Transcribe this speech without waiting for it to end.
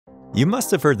You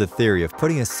must have heard the theory of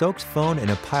putting a soaked phone in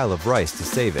a pile of rice to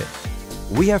save it.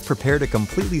 We have prepared a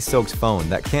completely soaked phone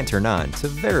that can't turn on to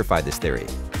verify this theory.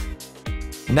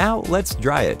 Now let's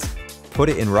dry it. Put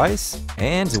it in rice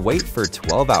and wait for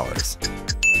 12 hours.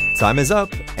 Time is up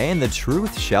and the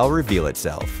truth shall reveal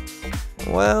itself.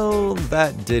 Well,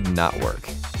 that did not work.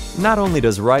 Not only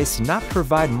does rice not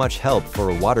provide much help for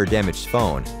a water-damaged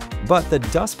phone, but the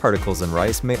dust particles in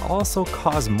rice may also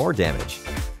cause more damage.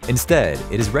 Instead,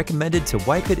 it is recommended to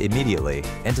wipe it immediately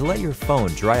and to let your phone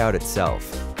dry out itself.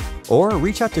 Or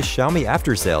reach out to Xiaomi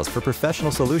after sales for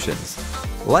professional solutions.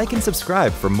 Like and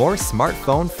subscribe for more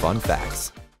smartphone fun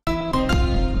facts.